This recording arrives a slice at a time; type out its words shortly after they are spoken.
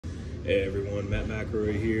Hey everyone, Matt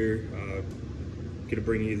McElroy here. Gonna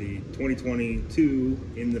bring you the 2022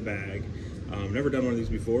 in the bag. Never done one of these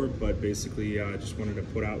before, but basically just wanted to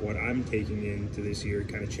put out what I'm taking into this year,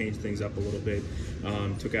 kind of change things up a little bit.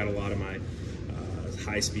 Took out a lot of my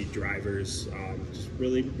high-speed drivers, just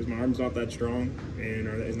really because my arm's not that strong and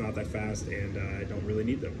is not that fast, and I don't really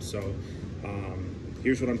need them. So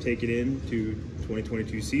here's what I'm taking into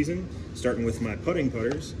 2022 season, starting with my putting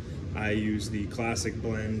putters. I use the classic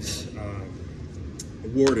blends,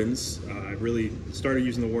 Wardens. I really started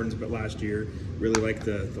using the Wardens a bit last year. Really like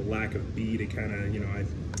the lack of bead. It kind of, it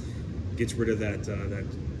gets rid of that that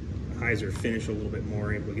hyzer finish a little bit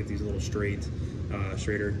more. Able to get these little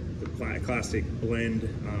straighter. The classic blend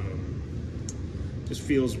just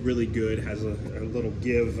feels really good. Has a little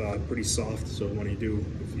give, pretty soft. So when if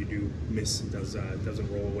you do miss, it doesn't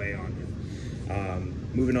roll away on you.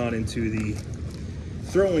 Moving on into the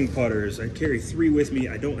throwing putters, I carry 3 with me.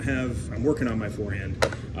 I'm working on my forehand.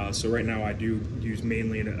 So right now I do use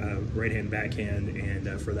mainly a right-hand backhand,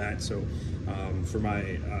 and for that, so for my,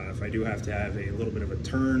 if I do have to have a little bit of a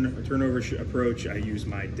turnover approach, I use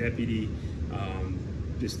my Deputy.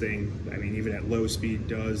 This thing, I mean, even at low speed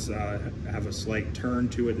does have a slight turn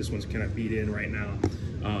to it. This one's kind of beat in right now.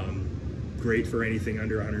 Great for anything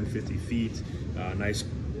under 150 feet. Nice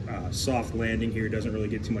soft landing here, doesn't really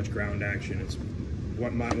get too much ground action. It's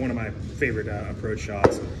one of my favorite approach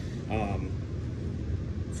shots.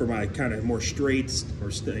 For my kind of more straight or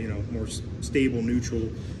more stable neutral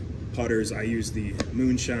putters, I use the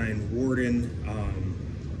Moonshine Warden.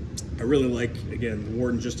 I really like, again, the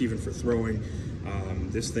Warden just even for throwing.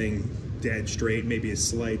 This thing dead straight, maybe a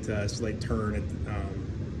slight turn,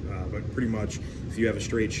 but pretty much if you have a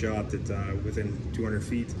straight shot that within 200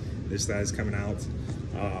 feet, this guy's coming out.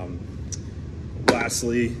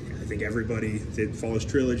 Lastly, I think everybody that follows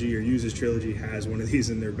Trilogy or uses Trilogy has one of these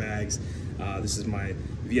in their bags. This is my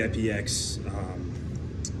VIP-X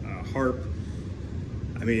Harp.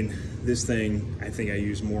 I mean, this thing I think I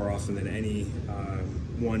use more often than any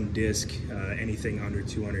one disc, anything under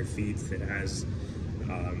 200 feet that has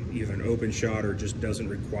either an open shot or just doesn't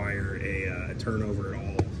require a turnover at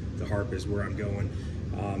all. The Harp is where I'm going.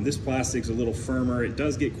 This plastic's a little firmer. It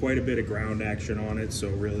does get quite a bit of ground action on it, so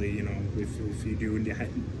really,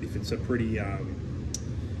 if it's a pretty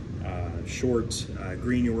short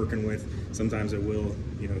green you're working with, sometimes it will,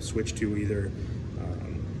 switch to either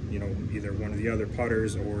one of the other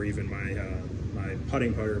putters or even my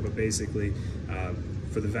putting putter. But basically,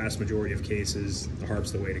 for the vast majority of cases, the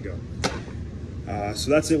Harp's the way to go. So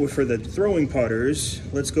that's it for the throwing putters.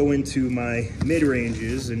 Let's go into my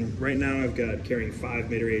mid-ranges, and right now I've got carrying 5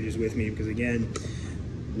 mid-ranges with me because, again,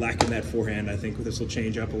 lacking that forehand. I think this will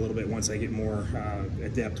change up a little bit once I get more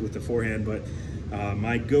adept with the forehand, but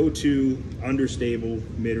my go-to understable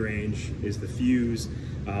mid-range is the Fuse.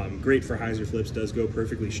 Great for hyzer flips, does go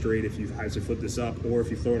perfectly straight if you hyzer flip this up, or if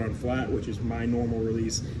you throw it on flat, which is my normal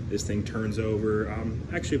release, this thing turns over.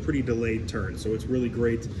 Actually a pretty delayed turn, so it's really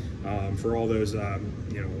great for all those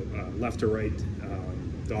left to right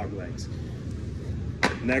dog legs.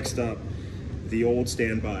 Next up, the old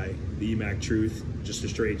standby, the Emac Truth, just a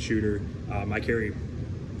straight shooter. I carry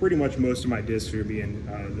pretty much most of my discs are being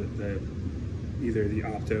either the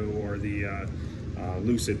Opto or the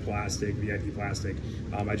Lucid plastic, VIP plastic.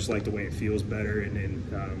 I just like the way it feels better, and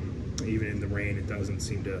even in the rain it doesn't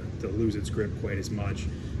seem to lose its grip quite as much.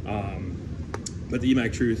 But the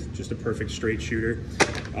Emac Truth, just a perfect straight shooter.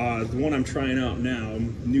 The one I'm trying out now,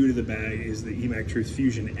 new to the bag, is the Emac Truth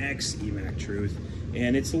Fuzion-X Emac Truth,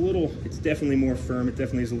 and it's definitely more firm. It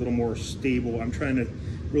definitely is a little more stable. I'm trying to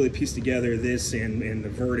really piece together this and the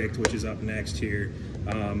Verdict, which is up next here.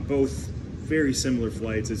 Both very similar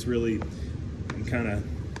flights. It's really, I'm kind of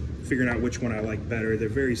figuring out which one I like better. They're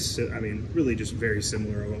really just very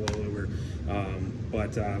similar all over.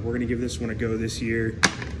 But we're gonna give this one a go this year.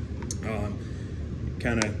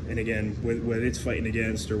 And again, what it's fighting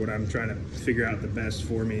against, or what I'm trying to figure out the best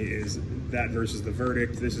for me, is that versus the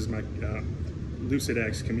Verdict. This is my Lucid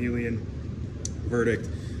X Chameleon Verdict.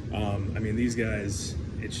 I mean, these guys,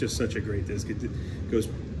 it's just such a great disc. It goes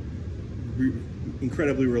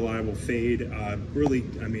incredibly reliable fade. Really,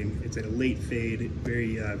 I mean, it's a late fade,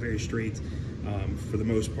 very straight for the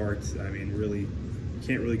most part. I mean, really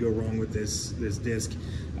can't really go wrong with this disc.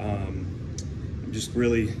 I'm just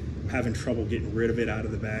really having trouble getting rid of it out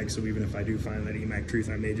of the bag, so even if I do find that Emac Truth,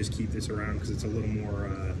 I may just keep this around because it's a little more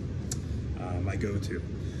my go-to.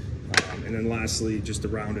 And then lastly, just to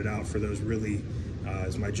round it out for those really,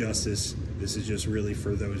 is my Justice. This is just really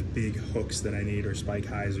for those big hooks that I need, or spike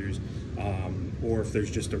hyzers, or if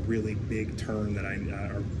there's just a really big turn that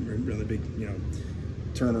or really big,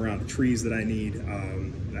 turn around the trees that I need.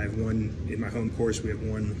 I have one in my home course. We have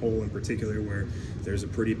one hole in particular where there's a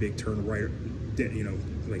pretty big turn right, you know,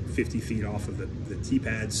 like 50 feet off of the tee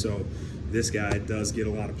pad. So this guy does get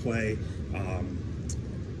a lot of play.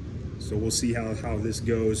 So we'll see how this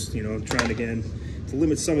goes. You know, I'm trying again to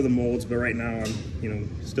limit some of the molds, but right now I'm, you know,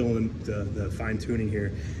 still in the fine tuning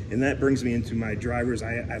here. And that brings me into my drivers.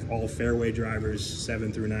 I have all fairway drivers,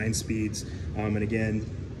 7 through 9 speeds. And again,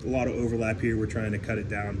 a lot of overlap here. We're trying to cut it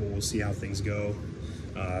down, but we'll see how things go.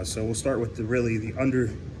 So we'll start with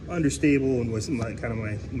the understable and with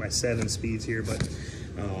my 7 speeds here. But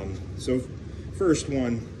so first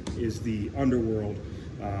one is the Underworld.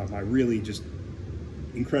 I really just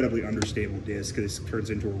incredibly understable disc. This turns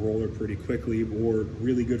into a roller pretty quickly, or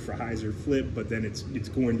really good for hyzer flip, but then it's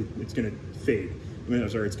going to fade. I mean, I'm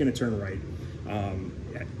sorry, it's going to turn right.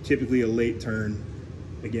 Typically a late turn.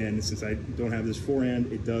 Again, since I don't have this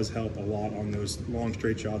forehand, it does help a lot on those long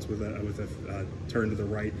straight shots with a turn to the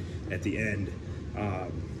right at the end.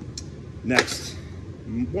 Next,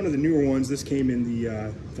 one of the newer ones. This came in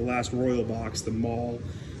the last Royal box, the Maul.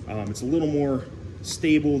 It's a little more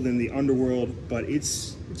stable than the Underworld, but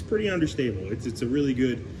it's pretty understable. It's a really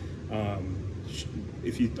good,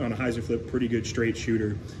 if you on a hyzer flip, pretty good straight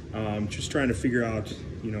shooter. Just trying to figure out,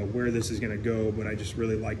 you know, where this is going to go, but I just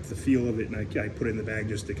really liked the feel of it, and I put it in the bag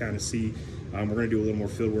just to kind of see. We're going to do a little more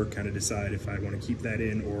field work, kind of decide if I want to keep that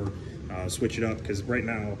in or switch it up, because right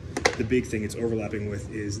now the big thing it's overlapping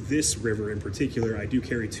with is this river in particular. I do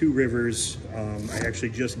carry 2 rivers. I actually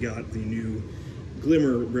just got the new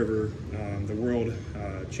Glimmer river, the World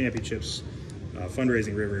Championships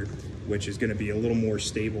fundraising river, which is going to be a little more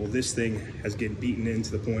stable. This thing has getting beaten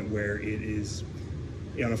into the point where it is,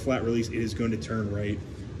 on a flat release, it is going to turn right.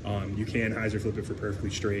 You can hyzer flip it for perfectly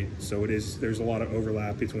straight. So there's a lot of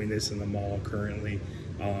overlap between this and the Maul currently.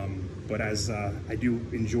 But as I do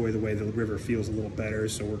enjoy the way the river feels a little better,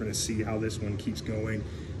 so we're going to see how this one keeps going.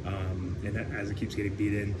 And as it keeps getting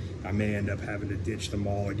beaten, I may end up having to ditch the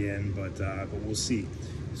Maul again, but we'll see.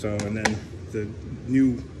 So, and then the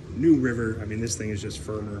new river, I mean, this thing is just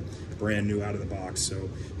firmer, brand new out of the box, so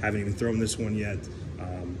haven't even thrown this one yet.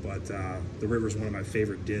 But the river is one of my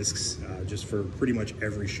favorite discs, just for pretty much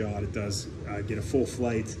every shot. It does get a full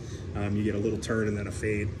flight. You get a little turn and then a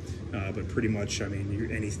fade, but pretty much, I mean,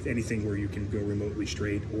 anything where you can go remotely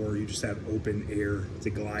straight, or you just have open air to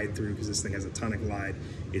glide through, because this thing has a ton of glide,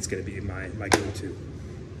 it's going to be my go-to.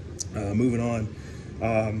 Moving on,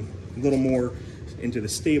 a little more into the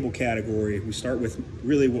stable category. We start with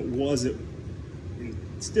really what was it,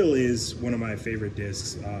 still is one of my favorite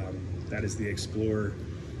discs. That is the Explorer.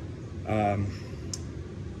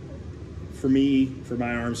 For me, for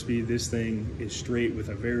my arm speed, this thing is straight with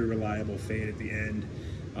a very reliable fade at the end.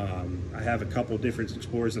 I have a couple different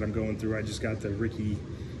Explorers that I'm going through. I just got the Ricky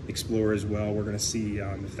Explorer as well. We're going to see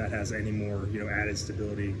if that has any more, you know, added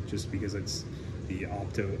stability, just because it's the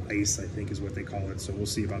Opto-X, I think is what they call it. So we'll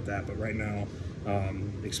see about that. But right now,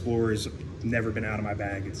 Explorer's never been out of my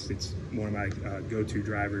bag. It's one of my go-to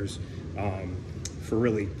drivers for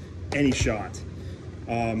really any shot.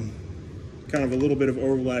 Kind of a little bit of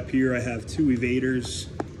overlap here. I have 2 evaders.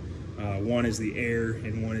 One is the Air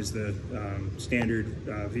and one is the standard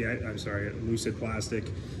Lucid plastic.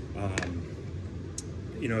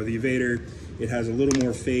 You know, the evader, it has a little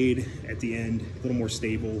more fade at the end, a little more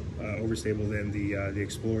stable, overstable than the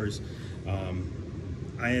Explorers.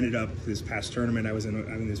 I ended up this past tournament,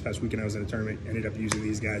 this past weekend I was in a tournament, ended up using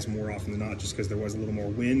these guys more often than not, just because there was a little more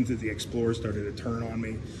wind that the Explorer started to turn on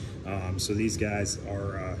me. So these guys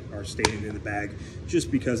are staying in the bag,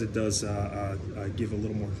 just because it does give a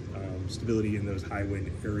little more stability in those high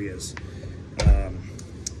wind areas.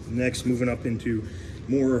 Next, moving up into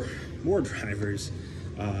more drivers.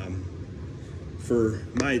 For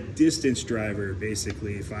my distance driver,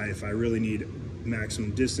 basically, if I really need maximum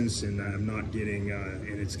distance and I'm not getting,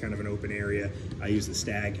 and it's kind of an open area, I use the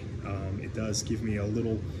Stag. It does give me a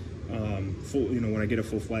little full, you know, when I get a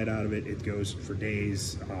full flight out of it, it goes for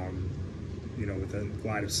days, you know, with a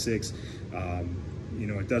glide of 6. You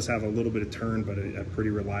know, it does have a little bit of turn, but a pretty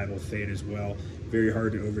reliable fade as well. Very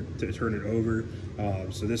hard to turn it over.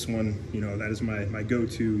 So this one, you know, that is my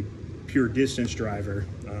go-to pure distance driver.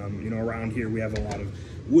 You know, around here we have a lot of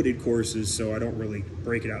wooded courses, so I don't really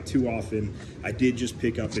break it out too often. I did just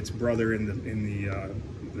pick up its brother in the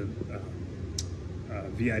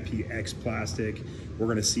VIP X plastic. We're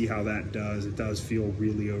going to see how that does. It does feel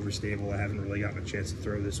really overstable. I haven't really gotten a chance to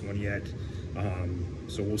throw this one yet.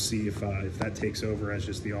 So we'll see if that takes over as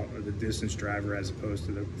just the distance driver as opposed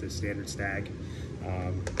to the standard Stag.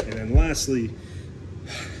 And then lastly,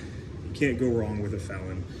 you can't go wrong with a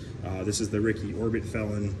Felon. This is the Ricky Orbit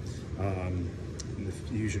Felon, the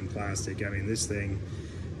Fusion plastic. I mean, this thing,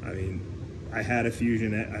 I mean, I had a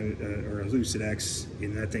Fusion or a Lucid X,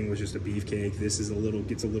 and that thing was just a beefcake. This is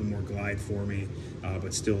gets a little more glide for me,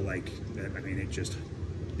 but still, like, I mean, it just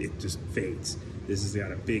fades. This has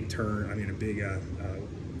got a big turn. I mean, a big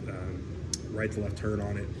right to left turn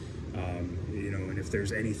on it. You know, and if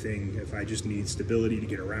there's anything, if I just need stability to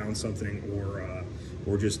get around something,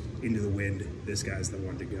 or just into the wind, this guy's the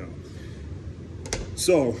one to go.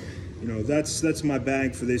 So, you know, that's my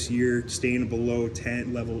bag for this year, staying below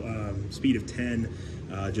 10 level, speed of 10,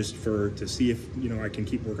 just to see if, you know, I can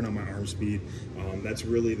keep working on my arm speed. That's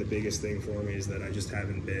really the biggest thing for me, is that I just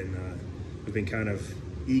haven't been, I've been kind of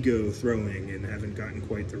ego throwing and haven't gotten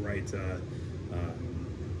quite the right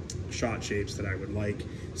shot shapes that I would like.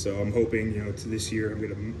 So I'm hoping, you know, to this year, I'm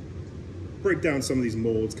gonna break down some of these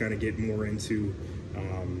molds, kind of get more into,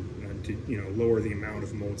 to, you know, lower the amount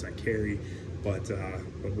of molds I carry. But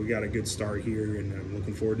we got a good start here, and I'm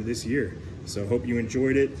looking forward to this year. So hope you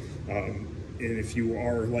enjoyed it. And if you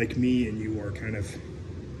are like me and you are kind of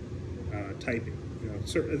typing, you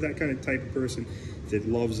know, that kind of type of person that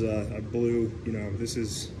loves a blue, you know,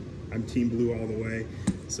 I'm Team Blue all the way.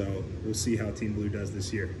 So we'll see how Team Blue does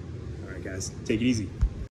this year. All right, guys, take it easy.